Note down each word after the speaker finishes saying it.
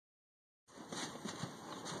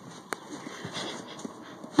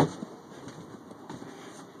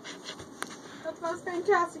that was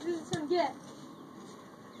fantastic. This is gonna get.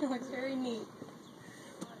 It looks very neat.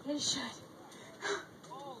 It should.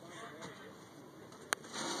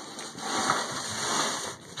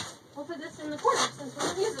 We'll put this in the corner since we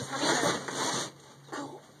don't use this one either.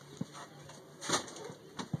 Cool.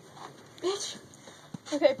 Bitch.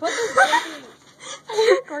 Okay, put this Gimpy. Are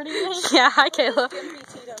you recording me? Yeah, hi Kayla.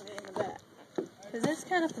 Gimpy Tito in the back. Because it's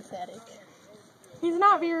kind of pathetic. He's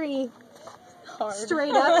not very hard.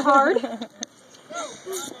 Straight up hard.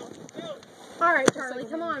 Alright, Charlie,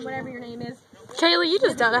 come on, whatever your name is. Kayla, you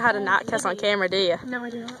just don't know how to not cuss on camera, do you? No, I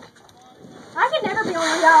do not. I could never be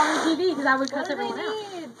on TV because I would cuss everyone out.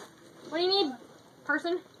 What do you need,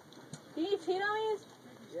 person? Do you need Tito's?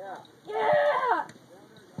 Yeah. Yeah!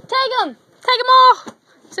 Take them! Take them all!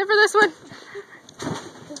 Except for this one.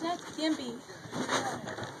 Because that's Gimpy.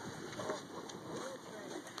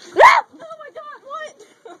 No! Oh my god, what?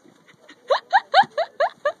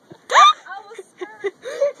 I was scared.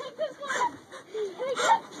 Here, take this one. Take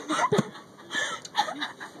it.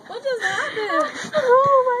 What just happened?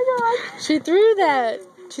 Oh my god. She threw that.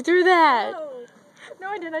 She threw that. No,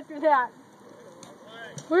 I didn't do that.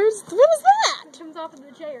 What is that? It comes off of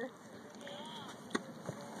the chair.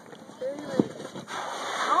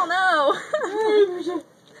 I don't know.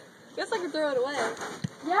 Guess I could throw it away.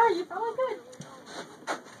 Yeah, you probably could.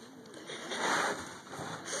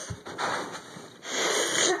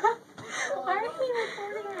 Why are you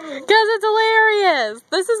recording me? Because it's hilarious.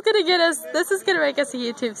 This is gonna make us a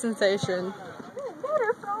YouTube sensation.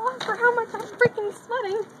 Better for how much I'm freaking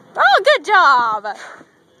sweating. Oh, good job.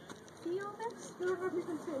 See all this? No,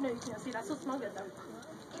 you can't see. That still smells good though.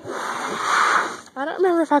 I don't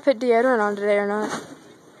remember if I put deodorant on today or not.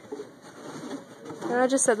 And I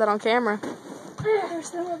just said that on camera. There's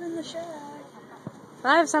some of in the shack.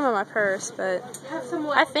 I have some in my purse, but Have some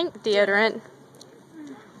I think deodorant.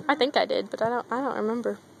 I think I did, but I don't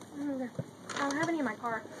remember. I don't have any in my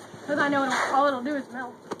car. Because I know all it'll do is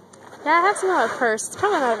melt. Yeah, I have some in my purse. It's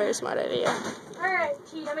probably not a very smart idea. Alright,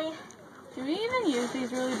 Cheetah. Do we even use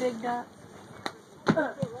these really big dots?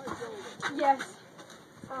 Yes.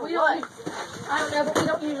 We don't. I don't know, but we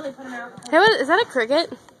don't usually put them out. Hey, is that a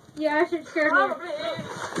cricket? Yeah, it scared me.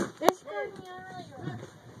 It scared me.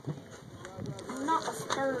 I'm not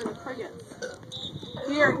scared of crickets.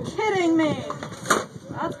 You're kidding me!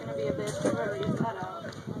 That's gonna be a bitch to really use that out.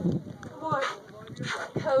 What?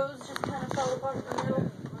 Hose just kind of fell apart in the middle.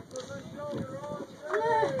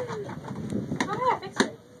 How do I fix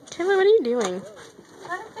it? Kayla, what are you doing?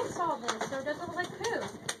 How to fix all this so it doesn't look like poo?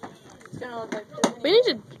 It's gonna look like poo. We need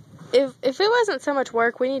to, if it wasn't so much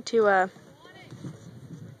work, we need to,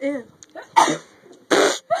 Ew. I'm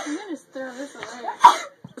gonna just throw this away.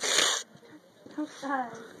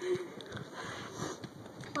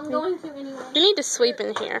 I'm going to anyway. we need to sweep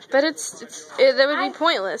in here, but that would be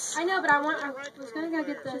pointless. I know, but I was gonna go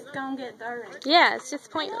get this. Don't get dirty. Yeah, it's just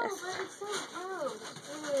pointless. No, but it's so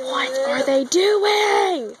gross. What are they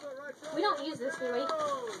doing? We don't use this, do we?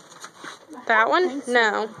 That one?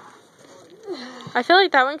 No. I feel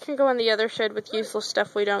like that one can go in the other shed with useless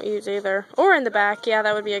stuff we don't use either. Or in the back. Yeah,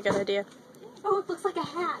 that would be a good idea. Oh, it looks like a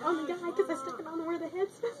hat on the guy because I stuck it on where the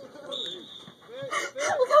head's. Look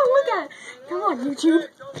at it. Come on, YouTube.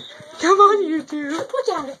 Come on, YouTube. Look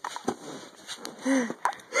at it.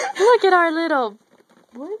 Look at our little...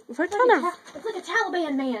 What kind of... It's like a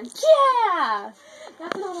Taliban man. Yeah!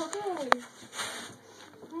 That's not okay.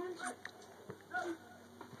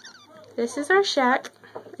 This is our shack.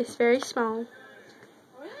 It's very small. Are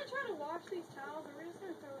we gonna try to wash these towels, or are we just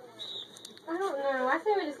gonna throw it away? I don't know. I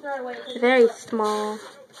say we just throw it away. Very small.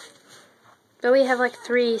 But we have like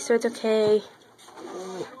 3, so it's okay.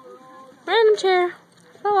 Random chair.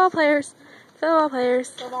 Football players. Football players.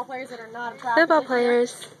 Football players that are not attractive. Football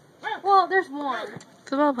players. Well, there's one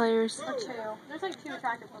Football players. or two. There's like 2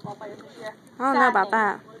 attractive football players this year. I don't know about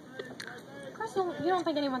that. Crystal, you don't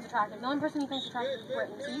think anyone's attractive. The only person you think is attractive is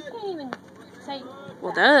Brittany, so you can't even say.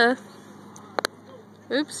 Well, that.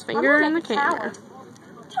 duh. Oops, finger in the camera.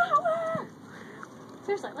 Tower!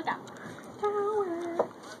 Seriously, look out. Tower.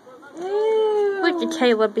 Ew. Look at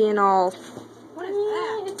Kayla being all... What is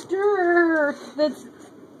that? It's dirt. That's...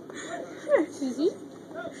 Susie?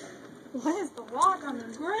 What is the log on the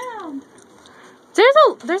ground?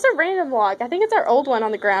 There's a random log. I think it's our old one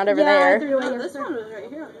on the ground over there. I threw it Oh, away this one was right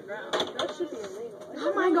here on the ground. That should be illegal.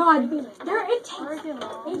 Oh my god.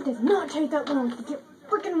 It does not take that long to get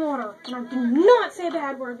freaking water. And I do not say a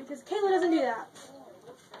bad word because Kayla doesn't do that.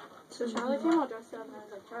 So Charlie came all dressed up, and I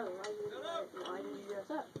was like, Charlie, why did you dress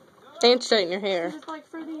up? And straighten your hair. It was like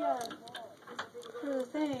for the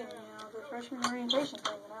thing, the freshman orientation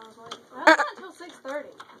thing, and I was like, that's not until 6:30.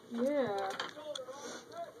 Yeah.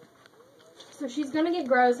 So she's gonna get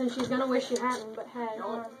gross and she's gonna wish she hadn't, but hey.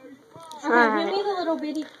 Okay, Alright. give me the little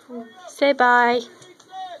bitty. Say bye.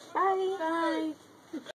 Bye. Bye.